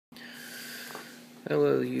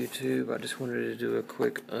Hello YouTube, I just wanted to do a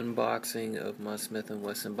quick unboxing of my Smith &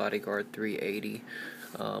 Wesson Bodyguard 380.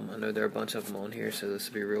 I know there are a bunch of them on here, so this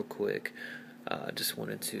will be real quick. I just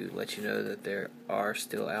wanted to let you know that there are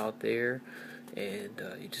still out there, and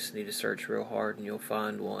you just need to search real hard and you'll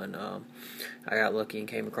find one. I got lucky and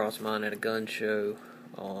came across mine at a gun show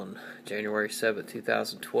on January 7th,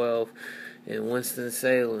 2012 in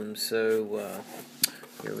Winston-Salem, so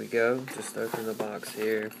here we go. Just open the box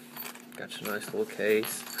here. Got your nice little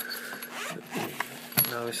case.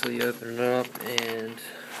 And obviously you open it up and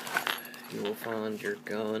you will find your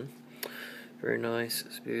gun. Very nice.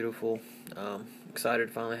 It's beautiful. Excited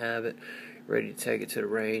to finally have it. Ready to take it to the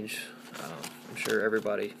range. I'm sure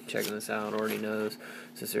everybody checking this out already knows,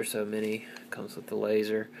 since there's so many. Comes with the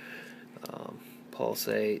laser.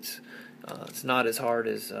 Pulsates. It's not as hard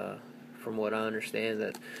as, from what I understand,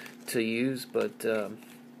 that to use, but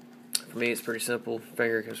for me, it's pretty simple.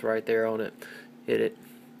 Finger goes right there on it. Hit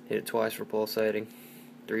it twice for pulsating.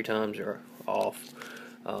 3 times you're off.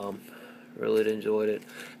 Really enjoyed it.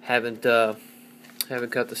 Haven't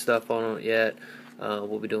cut the stuff on it yet.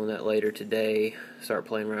 We'll be doing that later today. Start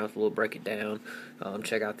playing around with it a little, break it down.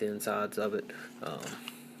 Check out the insides of it.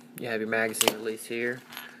 You have your magazine release here.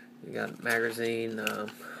 You got a magazine.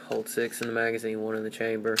 Hold 6 in the magazine, 1 in the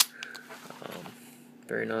chamber.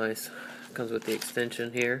 Very nice. Comes with the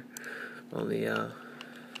extension here on the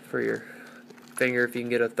for your finger, if you can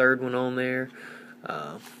get a third one on there.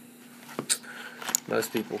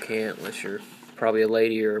 Most people can't, unless you're probably a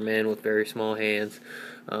lady or a man with very small hands.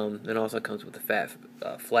 It also comes with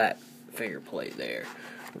a flat finger plate there.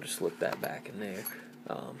 We'll just slip that back in there.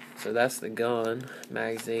 So that's the gun,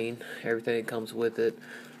 magazine, everything that comes with it.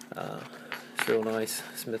 It's real nice,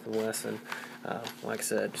 Smith & Wesson. Like I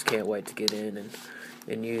said, just can't wait to get in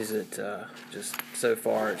and use it. Just so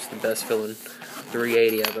far, it's the best feeling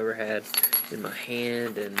 380 I've ever had in my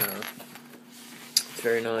hand, and it's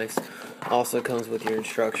very nice. Also comes with your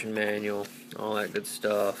instruction manual, all that good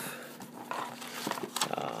stuff.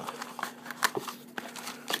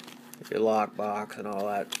 Your lock box and all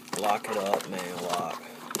that. Lock it up, manual lock.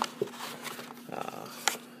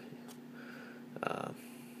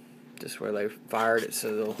 Just where they fired it,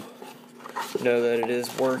 so they'll know that it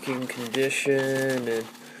is working condition, and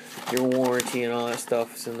your warranty and all that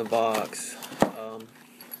stuff is in the box.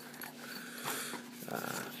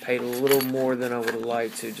 Paid a little more than I would have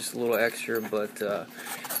liked to, just a little extra, but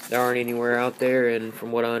there aren't anywhere out there, and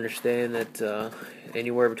from what I understand, that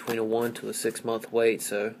anywhere between a 1 to a 6 month wait,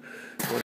 so